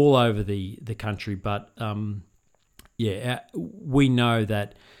 all over the country. But we know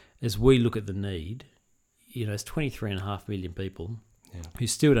that as we look at the need, it's 23.5 million people who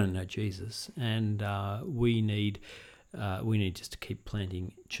still don't know Jesus, and we need just to keep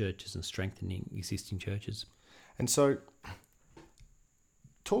planting churches and strengthening existing churches. And so,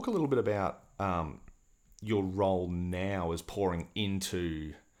 talk a little bit about your role now as pouring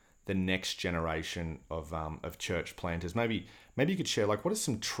into the next generation of church planters. Maybe you could share, what are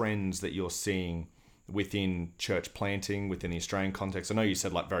some trends that you're seeing within church planting within the Australian context? I know you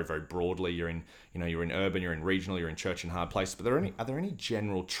said very, very broadly you're in urban, you're in regional, you're in church in hard places, but are there any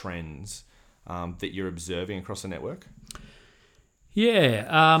general trends that you're observing across the network?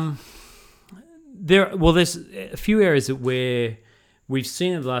 Yeah, there's a few areas where we've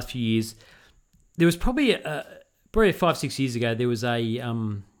seen in the last few years. There was probably 5-6 years ago. There was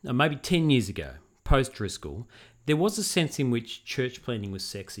maybe 10 years ago, post Driscoll, there was a sense in which church planting was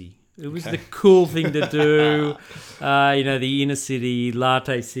sexy. It was the cool thing to do, the inner city,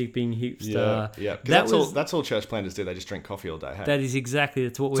 latte sipping hipster. Yeah. That's all church planters do. They just drink coffee all day. Hey?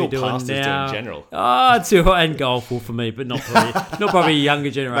 That's what we're doing now. Pastors do in general. And golf, for me, but not probably a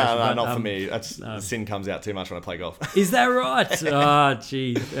younger generation. No, not for me. The sin comes out too much when I play golf. Is that right?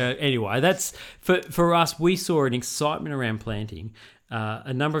 Geez. Anyway, that's for us. We saw an excitement around planting.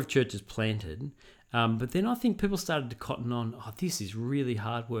 A number of churches planted. But then I think people started to cotton on, this is really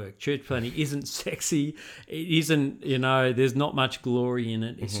hard work. Church planting isn't sexy. It isn't, there's not much glory in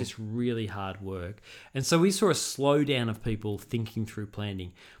it. It's just really hard work. And so we saw a slowdown of people thinking through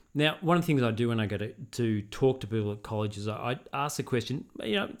planting. Now, one of the things I do when I go to talk to people at colleges, I ask the question,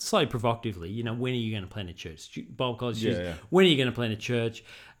 slightly provocatively, when are you going to plant a church? Bible college students, when are you going to plant a church?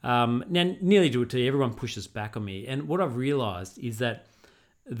 Now, nearly to a T, everyone pushes back on me. And what I've realised is that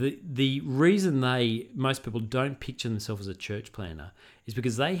the reason most people don't picture themselves as a church planter is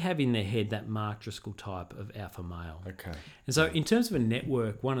because they have in their head that Mark Driscoll type of alpha male. Okay. And so in terms of a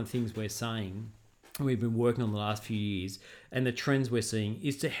network, one of the things we're saying, we've been working on the last few years, and the trends we're seeing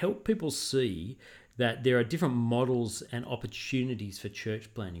is to help people see that there are different models and opportunities for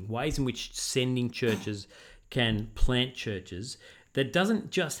church planting, ways in which sending churches can plant churches that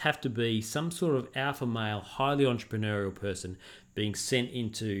doesn't just have to be some sort of alpha male, highly entrepreneurial person being sent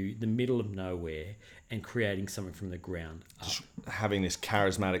into the middle of nowhere and creating something from the ground up. Just having this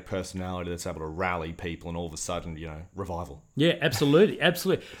charismatic personality that's able to rally people and all of a sudden, revival. Yeah, absolutely.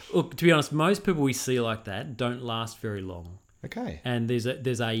 Look, to be honest, most people we see like that don't last very long. Okay. And there's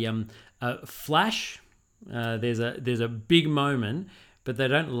a flash, there's a big moment but they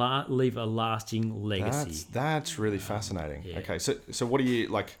don't leave a lasting legacy. That's really fascinating. Yeah. Okay, so what do you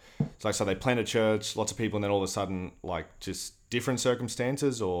like? So they plant a church, lots of people, and then all of a sudden, like, just different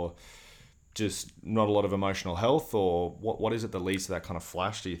circumstances, or just not a lot of emotional health, or what is it that leads to that kind of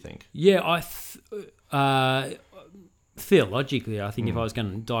flash, do you think? Yeah, theologically, I think if I was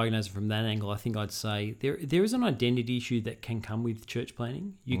going to diagnose it from that angle, I think I'd say there is an identity issue that can come with church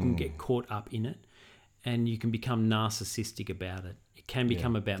planting. You can get caught up in it, and you can become narcissistic about it. It can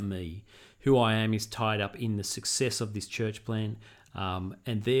become about me. Who I am is tied up in the success of this church plan,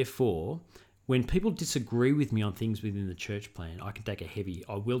 and therefore, when people disagree with me on things within the church plan, I will take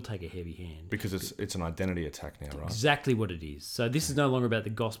a heavy hand. Because it's an identity attack now, right? Exactly what it is. So this is no longer about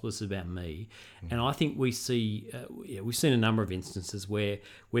the gospel, it's about me. And I think we've seen a number of instances where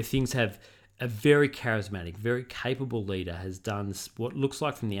things have a very charismatic, very capable leader has done what looks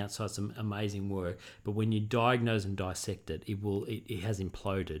like from the outside some amazing work, but when you diagnose and dissect it, it has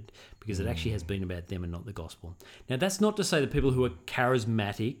imploded because it actually has been about them and not the gospel. Now, that's not to say that people who are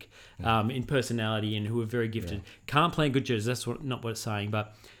charismatic in personality and who are very gifted can't plant good churches. That's not what it's saying.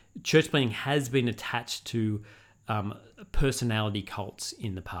 But church planting has been attached to personality cults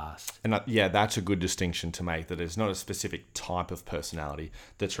in the past. And that's a good distinction to make, that it's not a specific type of personality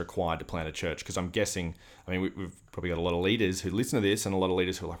that's required to plant a church. Because I'm guessing, we've probably got a lot of leaders who listen to this, and a lot of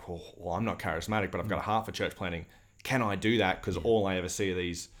leaders who are like, well, I'm not charismatic, but I've got a heart for church planting. Can I do that? Because all I ever see are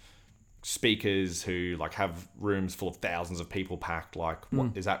these speakers who like have rooms full of thousands of people packed. Like,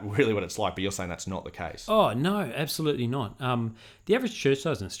 what is that really what it's like? But you're saying that's not the case. Oh no, absolutely not. The average church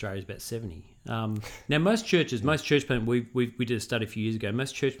size in Australia is about 70. Now most church planners, we did a study a few years ago.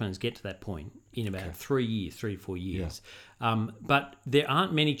 Most church planners get to that point in about 3 to 4 years. Yeah. But there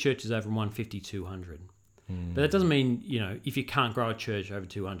aren't many churches over 150, 200. But that doesn't mean, if you can't grow a church over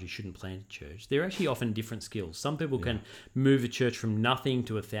 200, you shouldn't plant a church. They're actually often different skills. Some people can move a church from nothing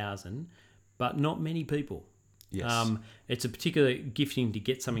to 1,000, but not many people. Yes. It's a particular gifting to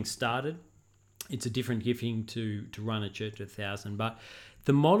get something started. It's a different gifting to run a church to 1,000. But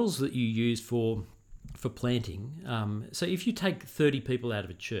the models that you use for planting, so if you take 30 people out of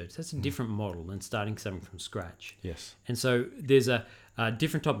a church, that's a different model than starting something from scratch. Yes. And so there's a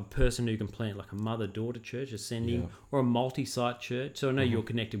different type of person who can plant like a mother-daughter church, ascending, or a multi-site church. So I know you're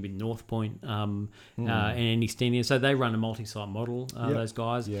connected with North Point and Extendian, so they run a multi-site model, those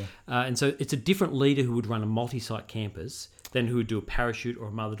guys. Yeah. And so it's a different leader who would run a multi-site campus than who would do a parachute or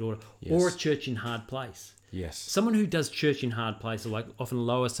a mother-daughter or a church in hard place. Yes. Someone who does church in hard places, like often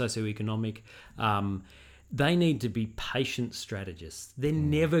lower socioeconomic, they need to be patient strategists. They're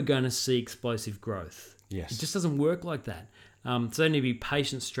never going to see explosive growth. Yes. It just doesn't work like that. So they need to be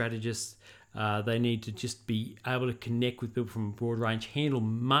patient strategists. They need to just be able to connect with people from a broad range, handle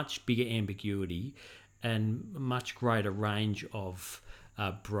much bigger ambiguity and much greater range of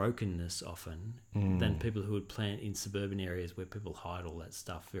brokenness often than people who would plant in suburban areas where people hide all that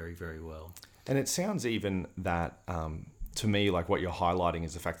stuff very, very well. And it sounds even that, to me, like what you're highlighting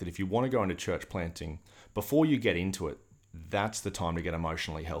is the fact that if you want to go into church planting, before you get into it, that's the time to get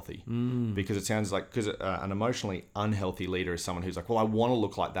emotionally healthy. Because it sounds like, an emotionally unhealthy leader is someone who's like, well, I want to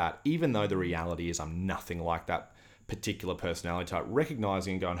look like that, even though the reality is I'm nothing like that particular personality type.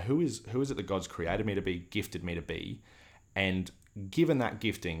 Recognizing and going, who is it that God's created me to be, gifted me to be? And given that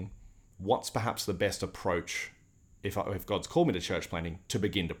gifting, what's perhaps the best approach if God's called me to church planting to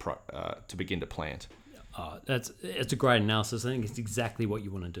begin to plant? It's a great analysis. I think it's exactly what you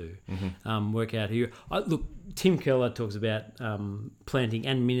want to do. Work out who. Look, Tim Keller talks about planting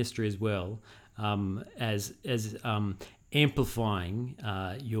and ministry as well as amplifying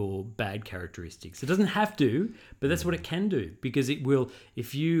your bad characteristics. It doesn't have to, but that's what it can do, because it will.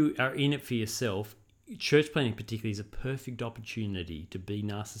 If you are in it for yourself, church planting particularly is a perfect opportunity to be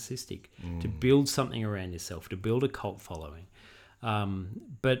narcissistic, to build something around yourself, to build a cult following.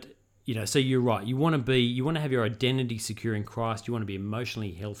 But so you're right. You want to have your identity secure in Christ. You want to be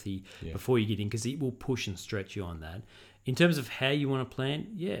emotionally healthy before you get in, because it will push and stretch you on that. In terms of how you want to plant,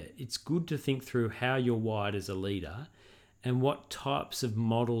 it's good to think through how you're wired as a leader and what types of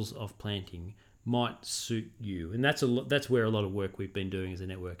models of planting might suit you. And that's where a lot of work we've been doing as a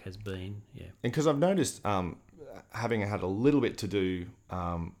network has been. Yeah. And because I've noticed, having had a little bit to do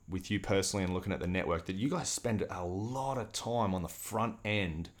with you personally and looking at the network, that you guys spend a lot of time on the front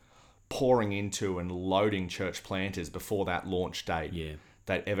end pouring into and loading church planters before that launch date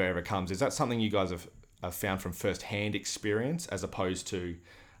that ever comes. Is that something you guys have found from first-hand experience, as opposed to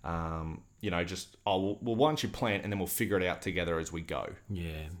just, well, why don't you plant and then we'll figure it out together as we go.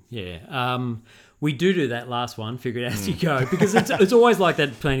 Yeah. We do that last one, figure it out as you go, because it's always like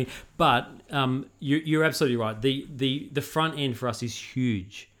that planning. But you're absolutely right. The front end for us is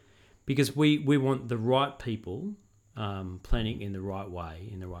huge because we want the right people planning in the right way,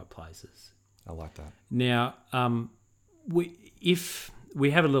 in the right places. I like that. Now, if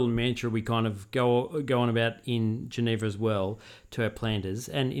we have a little mantra we kind of go on about in Geneva as well to our planters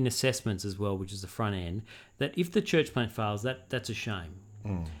and in assessments as well, which is the front end, that if the church plant fails, that's a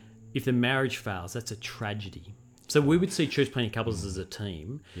shame. If the marriage fails, that's a tragedy. So we would see church planting couples as a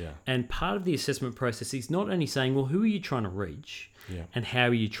team. Yeah. And part of the assessment process is not only saying, well, who are you trying to reach and how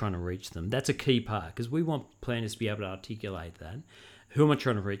are you trying to reach them? That's a key part because we want planners to be able to articulate that. Who am I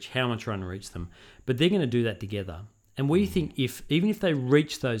trying to reach? How am I trying to reach them? But they're going to do that together. And we think even if they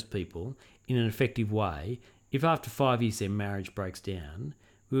reach those people in an effective way, if after 5 years their marriage breaks down,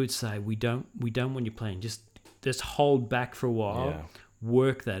 we would say, we don't want you planning. Just hold back for a while,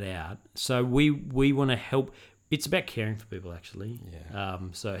 work that out. So we want to help. It's about caring for people, actually. Yeah.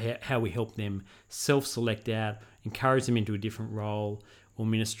 So how we help them self-select out, encourage them into a different role or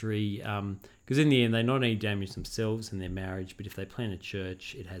ministry. Because in the end, they not only damage themselves and their marriage, but if they plant a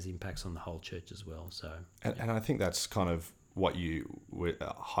church, it has impacts on the whole church as well. So, and I think that's kind of what you were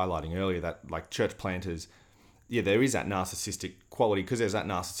highlighting earlier, that like church planters, there is that narcissistic quality because there's that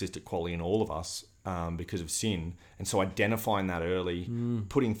narcissistic quality in all of us. Because of sin, and so identifying that early,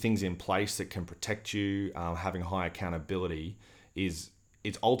 putting things in place that can protect you, having high accountability it's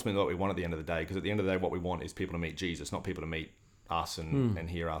ultimately what we want at the end of the day. Because at the end of the day, what we want is people to meet Jesus, not people to meet us and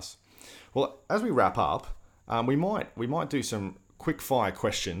hear us. Well, as we wrap up, we might do some quick fire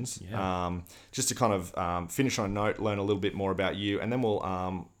questions, just to kind of finish on a note, learn a little bit more about you, and then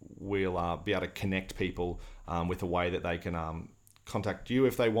we'll be able to connect people with a way that they can contact you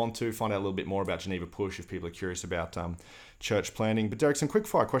if they want to, find out a little bit more about Geneva Push if people are curious about church planting. But Derek, some quick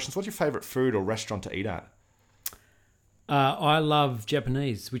fire questions. What's your favourite food or restaurant to eat at? I love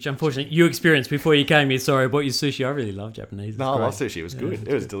Japanese, which unfortunately you experienced before you came here. Sorry, I bought you sushi. I really love Japanese. I love sushi. It was good.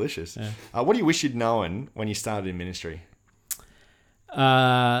 It was delicious. Yeah. What do you wish you'd known when you started in ministry?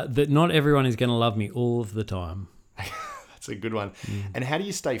 That not everyone is going to love me all of the time. That's a good one. And how do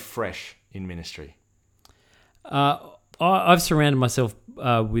you stay fresh in ministry? I've surrounded myself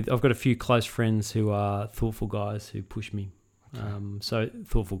with. I've got a few close friends who are thoughtful guys who push me. Okay. So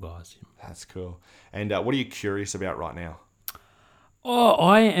thoughtful guys. That's cool. And what are you curious about right now?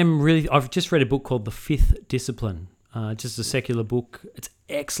 I've just read a book called The Fifth Discipline. Just a secular book. It's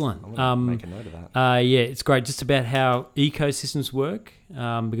excellent. I'm going to make a note of that. It's great. Just about how ecosystems work.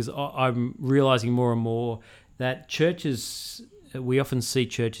 Because I'm realizing more and more that churches. We often see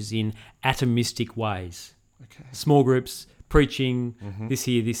churches in atomistic ways. Okay. Small groups, preaching, this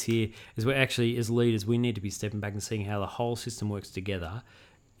here, as we're actually, as leaders, we need to be stepping back and seeing how the whole system works together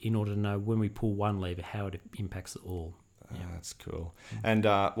in order to know when we pull one lever, how it impacts it all. That's cool. And,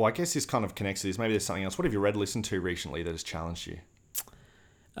 I guess this kind of connects to this. Maybe there's something else. What have you read, listened to recently that has challenged you?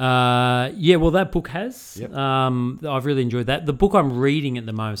 That book has. Yep. I've really enjoyed that. The book I'm reading at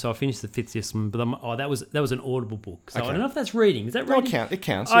the moment, so I finished The Fifth Discipline, but that was an Audible book. So I don't know if that's reading. Is that reading? It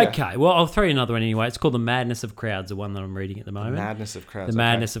counts. Okay, well, I'll throw you another one anyway. It's called The Madness of Crowds, the one that I'm reading at the moment. The Madness of Crowds. The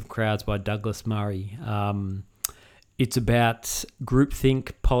Madness of Crowds by Douglas Murray. It's about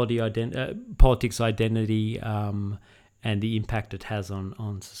groupthink, politics, identity, and the impact it has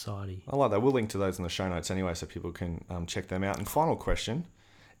on society. I like that. We'll link to those in the show notes anyway so people can check them out. And final question.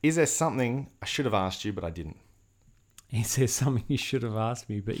 Is there something I should have asked you, but I didn't? Is there something you should have asked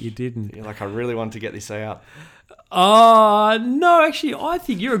me, but you didn't? You're like, I really wanted to get this out. No, actually, I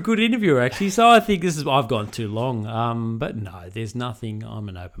think you're a good interviewer, actually. So I think I've gone too long. But no, there's nothing. I'm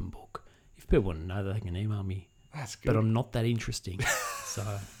an open book. If people want to know, they can email me. That's good. But I'm not that interesting. So...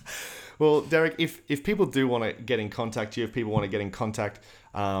 Well, Derek, if people do want to get in contact with you, if people want to get in contact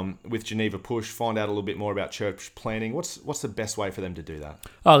with Geneva Push, find out a little bit more about church planting, what's the best way for them to do that?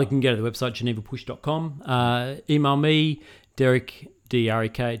 They can go to the website, genevapush.com. Email me, Derek,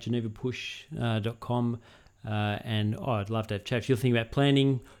 D-R-E-K, at genevapush.com. And I'd love to have a chat. If you're thinking about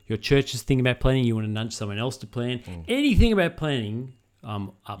planning, your church is thinking about planning, you want to nudge someone else to plan, anything about planning,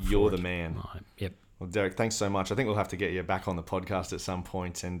 I'm up for it. You're the man. Right. Yep. Well, Derek, thanks so much. I think we'll have to get you back on the podcast at some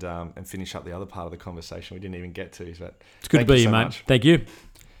point and finish up the other part of the conversation we didn't even get to. But it's good to be here, mate. Thank you.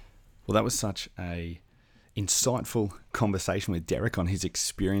 Well, that was such a insightful conversation with Derek on his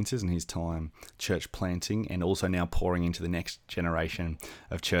experiences and his time church planting, and also now pouring into the next generation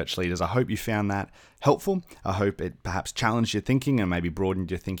of church leaders. I hope you found that helpful. I hope it perhaps challenged your thinking and maybe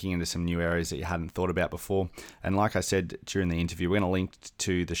broadened your thinking into some new areas that you hadn't thought about before. And like I said during the interview, we're going to link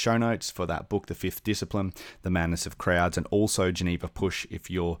to the show notes for that book, The Fifth Discipline, The Madness of Crowds, and also Geneva Push if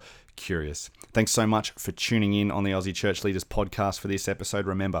you're curious. Thanks so much for tuning in on the Aussie Church Leaders podcast for this episode.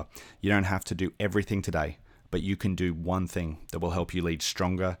 Remember, you don't have to do everything today, but you can do one thing that will help you lead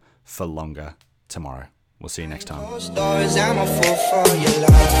stronger for longer tomorrow. We'll see you next time.